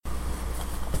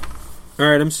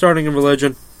Alright, I'm starting a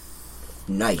religion.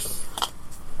 Nice.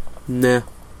 Nah.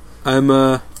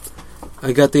 I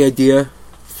got the idea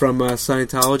from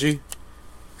Scientology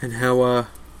and how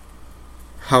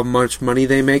much money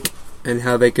they make and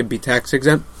how they could be tax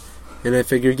exempt. And I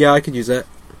figured, yeah, I could use that.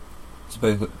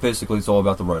 So basically, it's all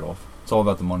about the write-off. It's all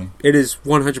about the money. It is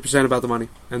 100% about the money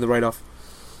and the write-off.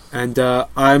 And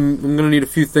I'm going to need a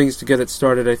few things to get it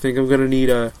started. I think I'm going to need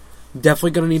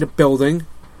definitely going to need a building.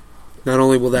 Not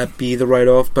only will that be the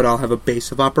write-off, but I'll have a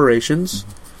base of operations.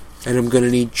 Mm-hmm. And I'm going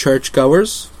to need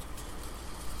churchgoers.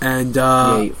 And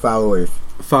followers.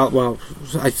 Well,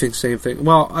 I think same thing.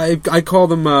 Well, I call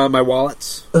them my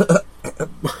wallets.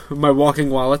 My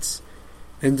walking wallets.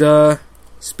 And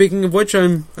speaking of which,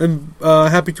 I'm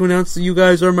happy to announce that you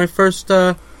guys are my first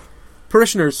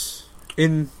parishioners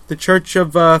in the Church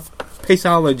of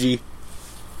Paceology.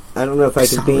 I don't know if I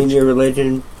can be in your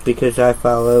religion because I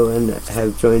follow and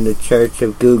have joined the Church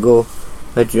of Google.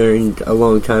 I joined a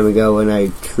long time ago and I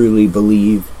truly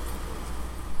believe.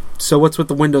 So what's with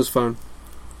the Windows Phone?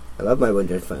 I love my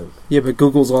Windows Phone. Yeah, but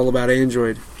Google's all about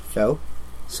Android. So?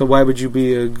 So why would you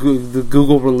be the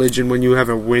Google religion when you have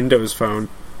a Windows Phone?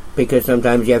 Because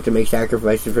sometimes you have to make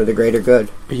sacrifices for the greater good.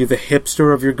 Are you the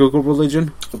hipster of your Google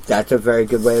religion? That's a very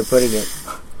good way of putting it.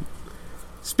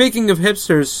 Speaking of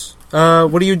hipsters,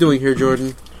 what are you doing here,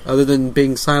 Jordan? Other than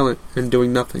being silent and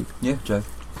doing nothing. Yeah, Jay.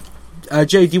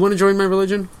 Jay, do you want to join my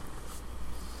religion?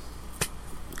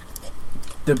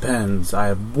 Depends. I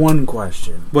have one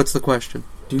question. What's the question?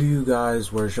 Do you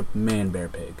guys worship Man Bear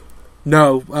Pig?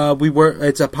 No,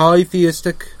 it's a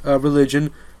polytheistic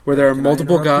religion where there are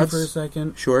multiple gods. For a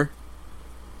second? Sure.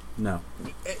 No.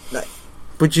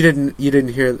 But you didn't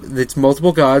hear. It's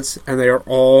multiple gods, and they are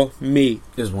all me.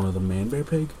 Is one of them Man Bear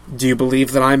Pig? Do you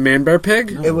believe that I'm Man Bear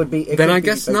Pig? No. It would be. Then I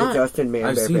guess not. I've seen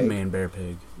Man Bear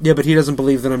Pig. Yeah, but he doesn't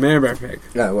believe that I'm Man Bear Pig.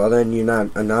 No, well then you're not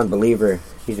a non-believer.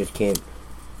 You just can't.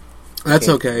 That's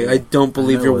okay. I don't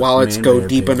believe your wallets go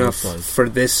deep enough for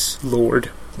this,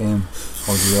 Lord. Damn.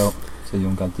 Hold you out. So you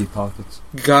don't got deep pockets.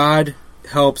 God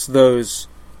helps those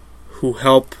who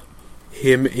help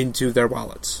him into their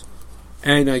wallets.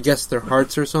 And I guess their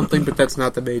hearts or something, but that's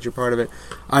not the major part of it.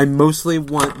 I mostly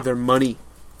want their money.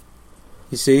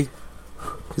 You see?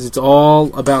 Because it's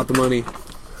all about the money.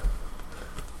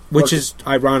 Which is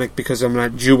ironic because I'm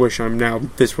not Jewish, I'm now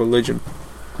this religion.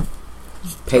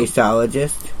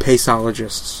 Paceologist?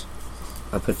 Paceologists.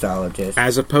 A pathologist.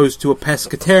 As opposed to a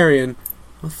pescatarian.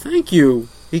 Well, thank you.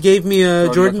 He gave me a...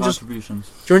 Jordan just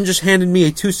handed me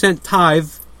a 2-cent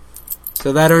tithe.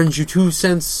 So that earns you 2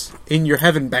 cents in your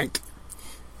heaven bank.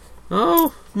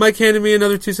 Oh, Mike handed me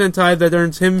another 2-cent tithe that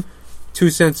earns him 2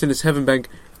 cents in his heaven bank.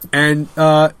 And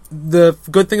the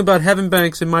good thing about heaven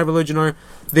banks in my religion are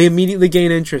they immediately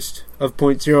gain interest of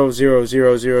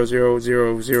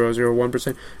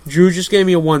 0.000000001%. Drew just gave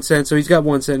me a 1 cent, so he's got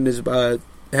 1 cent in his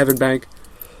heaven bank.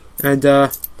 And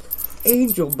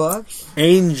Angel bucks.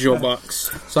 Angel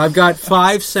bucks. So I've got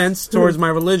 5 cents towards my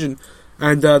religion.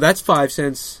 And that's 5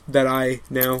 cents that I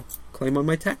now claim on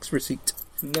my tax receipt.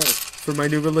 Nice. For my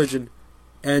new religion.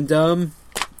 And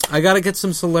I gotta get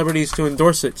some celebrities to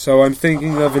endorse it. So I'm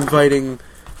thinking of inviting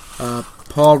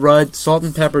Paul Rudd. Salt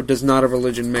and Pepper does not a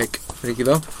religion make. Thank you,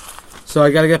 though. So I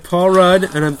gotta get Paul Rudd,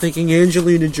 and I'm thinking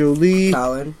Angelina Jolie.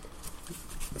 Colin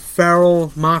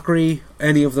Farrell, Mockery,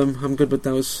 any of them. I'm good with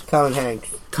those. Colin Hanks.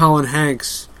 Colin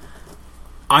Hanks.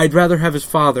 I'd rather have his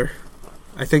father.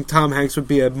 I think Tom Hanks would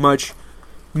be a much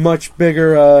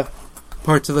bigger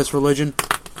part to this religion.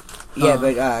 Yeah,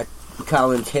 but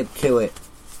Colin's hip to it.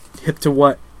 Hip to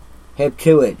what? Hip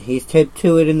to it. He's hip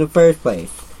to it in the first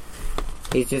place.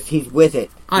 He's with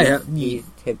it. He's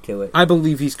hip to it. I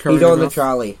believe he's current He's on enough. the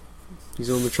trolley. He's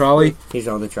on the trolley? He's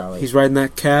on the trolley. He's riding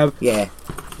that cab? Yeah.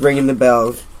 Ringing the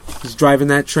bells. He's driving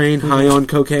that train high on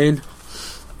cocaine?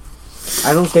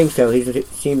 I don't think so. He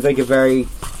seems like a very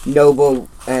noble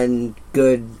and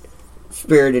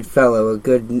good-spirited fellow. A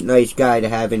good, nice guy to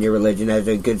have in your religion as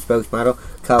a good spokesmodel.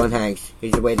 Colin Hanks.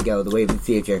 He's the way to go. The way of the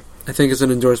future. I think as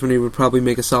an endorsement he would probably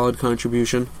make a solid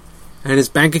contribution. And his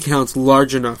bank account's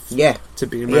large enough to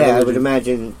be in my religion. I would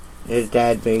imagine his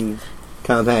dad being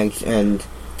Tom Hanks and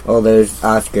all those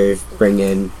Oscars bring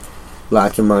in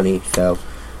lots of money, so,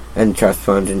 and trust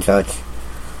funds and such.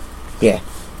 Yeah.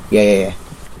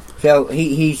 So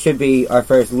he should be our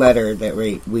first letter that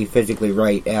we physically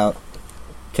write out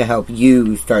to help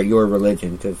you start your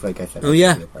religion, because like I said... Oh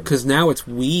yeah, because now it's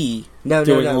we No,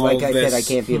 like I said, I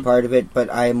can't be a part of it, but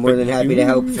I am more than happy to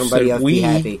help somebody else be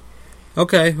happy.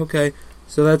 Okay.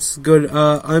 So that's good.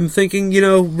 I'm thinking,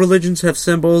 religions have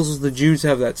symbols. The Jews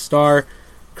have that star.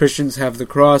 Christians have the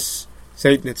cross.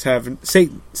 Satanists have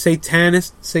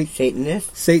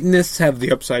Satanists have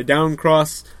the upside down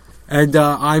cross, and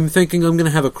I'm thinking I'm going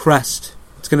to have a crest.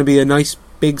 It's going to be a nice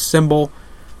big symbol,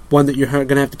 one that you're going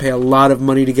to have to pay a lot of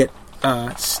money to get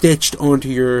stitched onto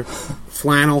your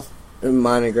flannel.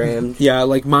 Monogrammed. Yeah,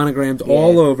 like monogrammed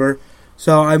all over.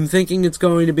 So I'm thinking it's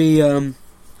going to be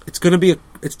it's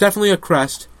definitely a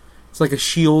crest. It's like a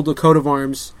shield, a coat of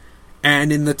arms,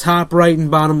 and in the top right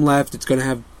and bottom left, it's going to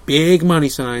have big money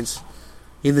signs.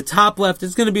 In the top left,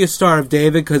 it's going to be a Star of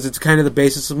David because it's kind of the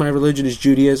basis of my religion is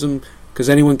Judaism. Because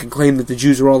anyone can claim that the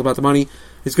Jews are all about the money.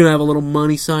 It's going to have a little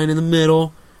money sign in the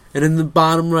middle, and in the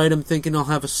bottom right, I'm thinking I'll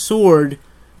have a sword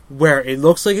where it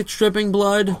looks like it's dripping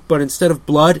blood, but instead of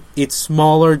blood, it's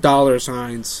smaller dollar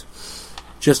signs,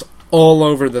 just all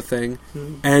over the thing.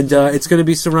 And it's going to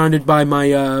be surrounded by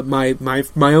my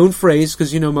my own phrase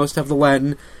because most have the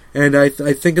Latin. And I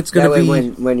think it's going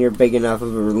to be... When you're big enough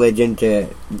of a religion to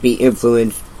be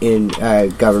influenced in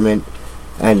government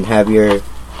and have your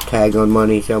tag on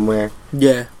money somewhere.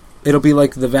 Yeah. It'll be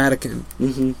like the Vatican.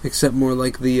 Mm-hmm. Except more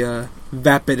like the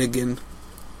Vapid-igen.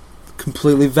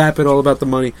 Completely vapid, all about the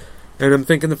money. And I'm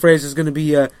thinking the phrase is going to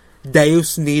be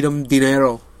Deus nidum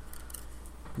dinero,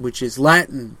 which is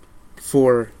Latin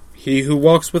for he who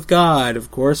walks with God,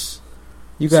 of course.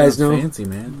 You guys know. Fancy,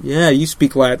 man. Yeah, you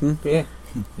speak Latin. Yeah.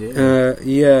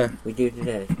 Yeah. We do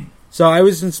today. So I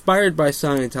was inspired by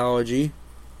Scientology.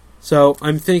 So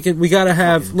I'm thinking we gotta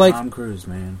have Tom Cruise,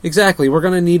 man. Exactly, we're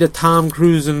gonna need a Tom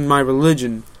Cruise in my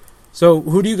religion. So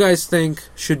who do you guys think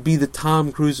should be the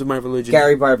Tom Cruise of my religion?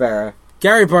 Gary Barbera.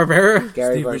 Gary Barbera?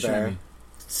 Steve Buscemi.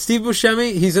 Steve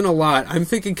Buscemi? He's in a lot. I'm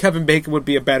thinking Kevin Bacon would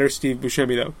be a better Steve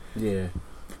Buscemi though. Yeah.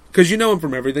 Because you know him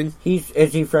from everything.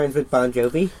 Is he friends with Bon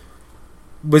Jovi?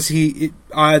 Was he?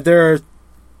 I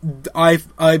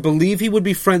believe he would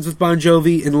be friends with Bon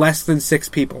Jovi in less than 6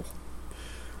 people.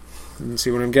 You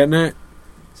see what I'm getting at?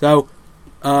 So,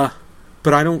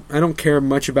 but I don't care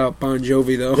much about Bon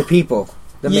Jovi though. The people,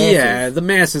 the masses. Yeah, the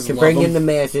masses. To love bring him. in the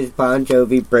masses, Bon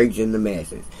Jovi brings in the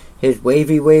masses. His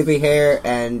wavy hair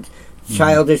and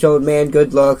childish old man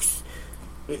good looks,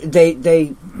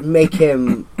 they make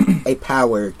him a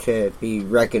power to be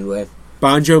reckoned with.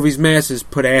 Bon Jovi's masses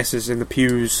put asses in the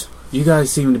pews. You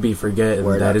guys seem to be forgetting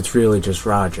Word that up. it's really just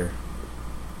Roger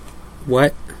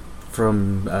What?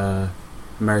 from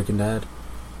American Dad.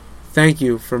 Thank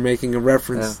you for making a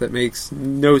reference that makes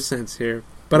no sense here.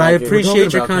 But I Roger. appreciate your We're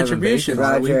talking about Kevin contribution.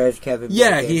 Bacon, Roger as Kevin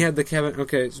Yeah, Bacon. he had the Kevin.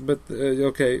 Okay, but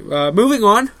okay. Moving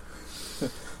on.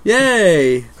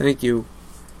 Yay! Thank you.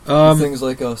 Things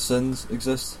like sins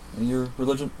exist in your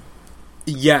religion?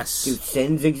 Yes. Do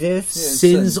sins exist? Yeah,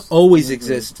 Sins sins. always Mhm.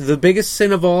 exist. The biggest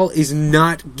sin of all is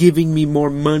not giving me more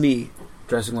money.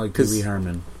 Dressing like 'Cause- Pee Wee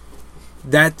Herman.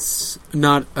 That's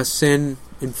not a sin.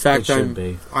 In It fact, should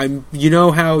be. I'm. You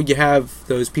know how you have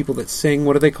those people that sing?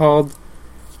 What are they called?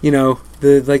 You know,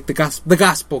 the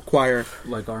gospel choir.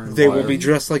 Like Iron They Choir. will be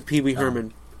dressed like Pee Wee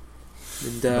Herman,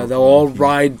 and they'll all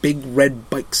ride big red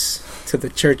bikes to the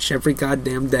church every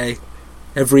goddamn day,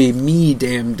 every me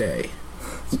damn day.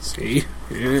 See,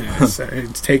 yeah,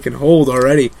 it's taken hold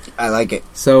already. I like it.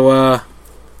 So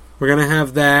we're gonna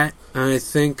have that. I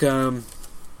think.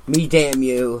 Me damn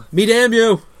you. Me damn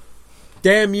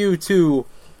you to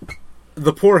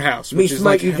the poorhouse, Me which is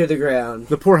smite like you to the ground.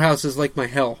 the poorhouse is like my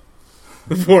hell.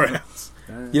 The poorhouse.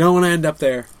 You don't want to end up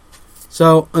there.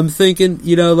 So I'm thinking,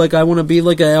 like I want to be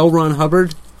like a L. Ron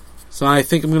Hubbard. So I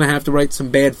think I'm gonna have to write some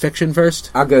bad fiction first.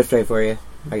 I'll go straight for you.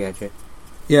 I got you.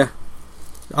 Yeah,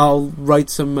 I'll write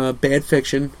some bad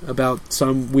fiction about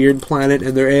some weird planet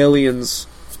and their aliens,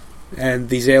 and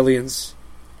these aliens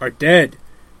are dead.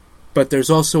 But there's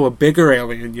also a bigger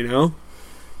alien,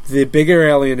 The bigger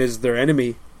alien is their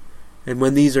enemy. And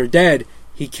when these are dead,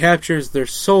 he captures their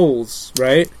souls,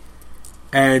 right?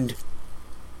 And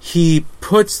he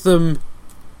puts them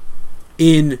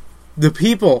in the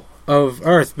people of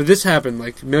Earth. But this happened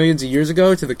like millions of years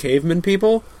ago to the caveman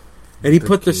people. And he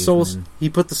put the souls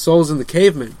in the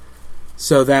cavemen.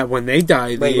 So that when they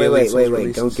die, Wait.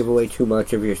 Don't give away too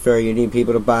much of your story. You need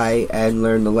people to buy and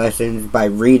learn the lessons by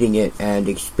reading it and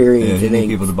experiencing you need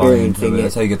people to buy into it.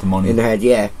 That's how you get the money. in their head.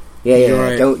 Yeah.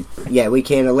 Right. We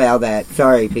can't allow that.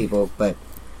 Sorry, people, but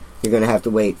you're gonna have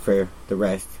to wait for the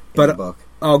rest of the book.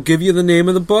 I'll give you the name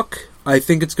of the book. I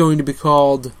think it's going to be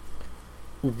called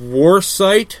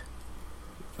Warsight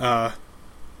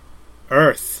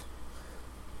Earth.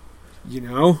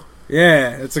 Yeah,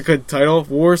 it's a good title.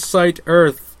 Warsight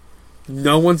Earth.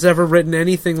 No one's ever written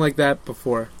anything like that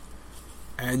before.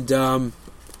 And,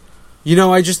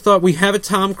 I just thought we have a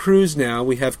Tom Cruise now.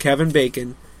 We have Kevin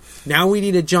Bacon. Now we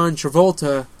need a John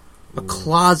Travolta, a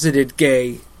closeted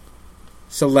gay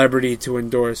celebrity to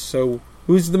endorse. So,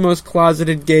 who's the most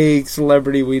closeted gay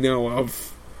celebrity we know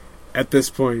of at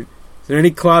this point? Is there any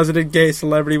closeted gay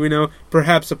celebrity we know?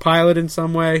 Perhaps a pilot in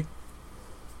some way?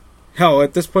 Hell,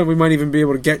 at this point we might even be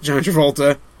able to get John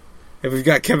Travolta if we've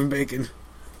got Kevin Bacon.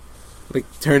 Like,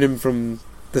 turn him from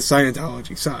the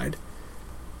Scientology side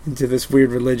into this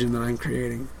weird religion that I'm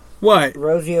creating. What?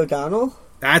 Rosie O'Donnell?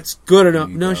 That's good enough.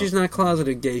 No, she's not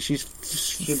closeted gay. She's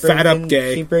fat up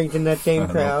gay. She brings in that same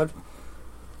crowd.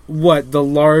 What? The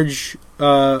large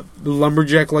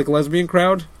lumberjack like lesbian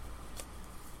crowd?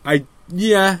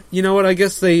 Yeah, you know what? I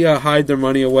guess they hide their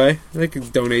money away. They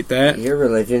could donate that. Your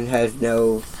religion has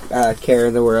no care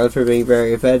in the world for being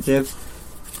very offensive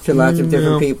to lots of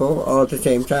different people all at the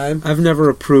same time. I've never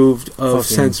approved of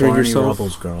censoring Barney yourself.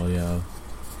 Rubble's girl, yeah.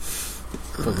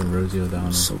 Fucking Rosie O'Donnell.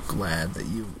 I'm so glad that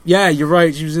you... Yeah, you're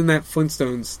right. She was in that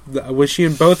Flintstones. Was she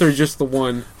in both or just the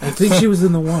one? I think she was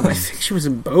in the one. I think she was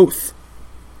in both.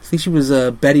 I think she was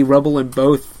Betty Rubble in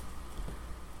both.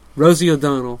 Rosie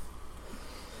O'Donnell.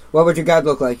 What would your God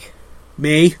look like?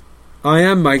 Me? I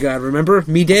am my God, remember?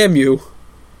 Me damn you.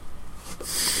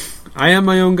 I am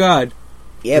my own God.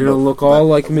 Yeah, You're gonna look all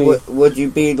like me. Would you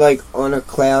be like on a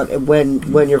cloud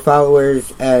when your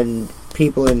followers and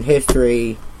people in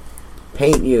history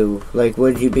paint you? Like,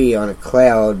 would you be on a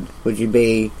cloud? Would you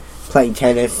be playing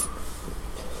tennis?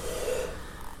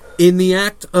 In the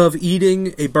act of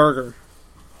eating a burger.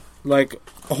 Like,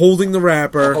 holding the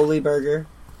wrapper. A holy burger?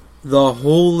 The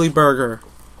holy burger.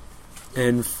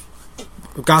 And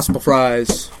gospel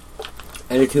fries.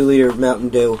 And a 2-liter of Mountain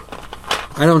Dew.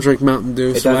 I don't drink Mountain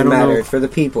Dew, It so I doesn't don't matter. know. It's for the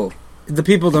people. The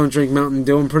people don't drink Mountain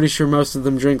Dew. I'm pretty sure most of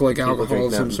them drink, like, People alcohol drink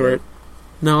of some Mountain sort. Dew.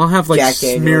 No, I'll have, like, Jack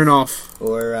Daniels. Smirnoff.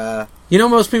 Or, You know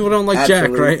most people don't like Jack,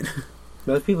 Absolute. right?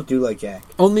 most people do like Jack.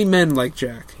 Only men like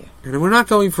Jack. Yeah. And we're not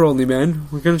going for only men.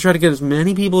 We're going to try to get as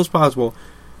many people as possible.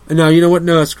 No, you know what?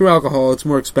 No, screw alcohol. It's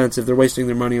more expensive. They're wasting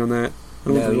their mony on that. I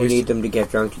don't No, think you waste- need them to get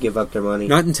drunk to give up their money.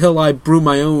 Not until I brew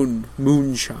my own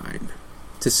moonshine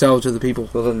to sell to the people.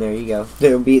 Well, then there you go.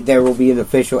 There will be an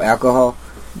official alcohol.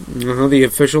 The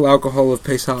official alcohol of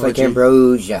It's like Paceology.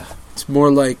 ambrosia. It's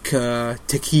more like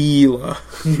tequila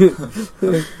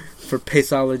for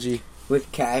Paceology.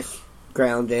 With cash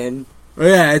ground in. Oh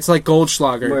yeah, it's like More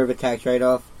Goldschlager, of a tax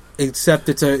write-off. except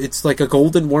it's like a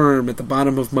golden worm at the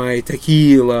bottom of my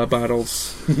tequila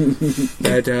bottles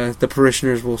that the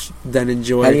parishioners will then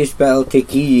enjoy. How do you spell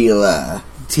tequila?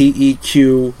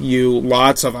 TEQU,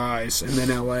 lots of I's, and then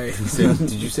LA.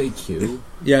 Did you say Q?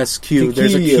 Yes, Q.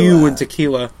 There's a Q Tequila. in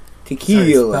tequila.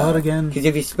 Tequila. Spell it again. Because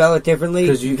if you spell it differently,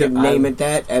 'Cause you you can get- name it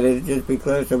that, and it'd just be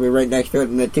close. It'll be right next to it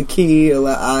in the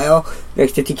tequila aisle,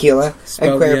 next to tequila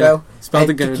Spelled- and Cuervo. yeah, spelled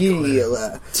and again.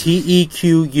 Tequila.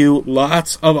 TEQU,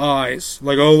 lots of I's.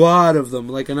 Like a lot of them.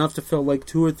 Like enough to fill like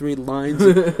 2 or 3 lines.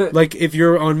 Like if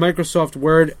you're on Microsoft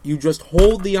Word, you just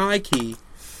hold the I key,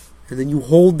 and then you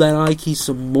hold that I key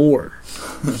some more.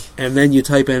 And then you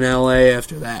type in LA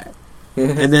after that.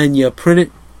 And then you print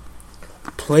it,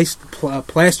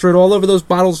 plaster it all over those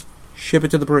bottles, ship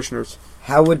it to the parishioners.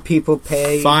 How would people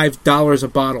pay? $5 a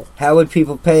bottle. How would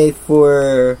people pay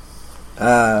for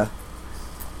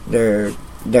their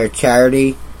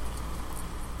charity?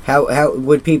 How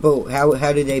would people?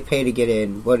 How do they pay to get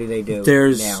in? What do they do?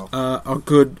 There's now? a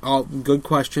good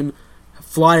question.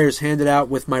 Flyers handed out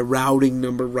with my routing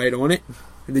number right on it,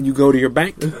 and then you go to your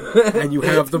bank and you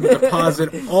have them deposit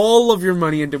all of your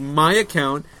money into my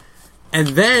account, and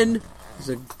then there's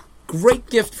a great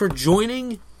gift for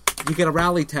joining. You get a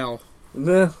rally towel.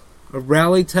 Ugh. A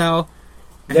rally towel.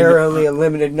 and, There are only a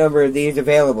limited number of these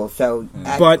available, so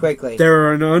act but quickly. there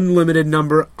are an unlimited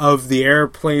number of the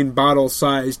airplane bottle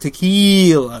size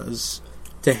tequilas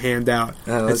to hand out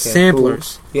Oh, as okay,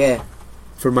 samplers Yeah,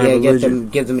 for my yeah. religion.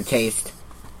 Give them a taste.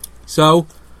 So,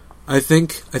 I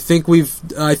think we've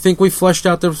fleshed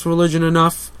out this religion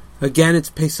enough. Again, it's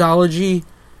Paceology,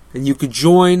 and you could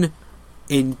join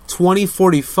in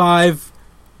 2045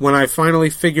 when I finally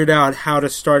figured out how to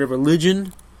start a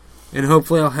religion, and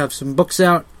hopefully I'll have some books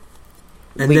out.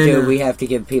 And then We have to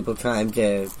give people time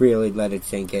to really let it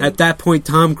sink in. at that point,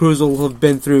 Tom Cruise will have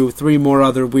been through 3 more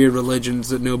other weird religions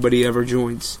that nobody ever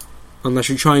joins, unless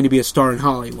you're trying to be a star in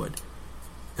Hollywood.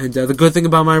 And the good thing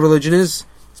about my religion is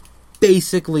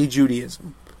basically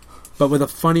Judaism, but with a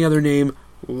funny other name,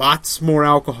 lots more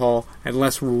alcohol and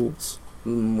less rules.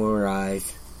 More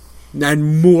eyes.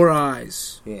 And more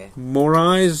eyes. Yeah. More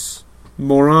eyes,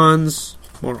 morons,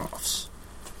 more offs.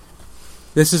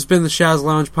 This has been the Shaz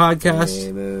Lounge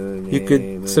Podcast. You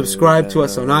could subscribe to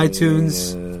us on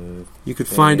iTunes. You could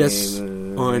find us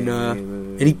on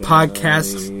any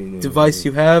podcast device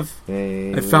you have.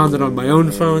 I found it on my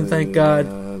own phone, thank God.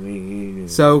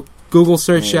 So Google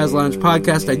search Shaz Lounge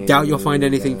Podcast. I doubt you'll find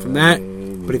anything from that.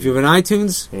 But if you have an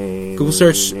iTunes, iTunes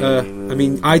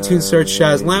search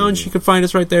Shaz Lounge. You can find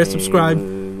us right there. Subscribe.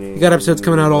 We got episodes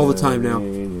coming out all the time now.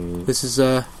 This has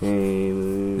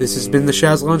been the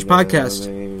Shaz Lounge Podcast.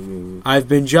 I've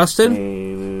been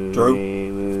Justin, Drew,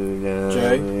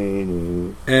 Jay,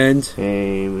 and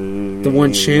the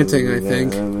one chanting, I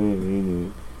think,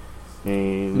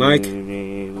 Mike.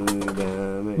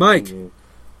 Mike,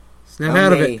 snap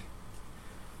out of it.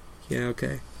 Yeah,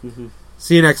 okay.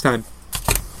 See you next time.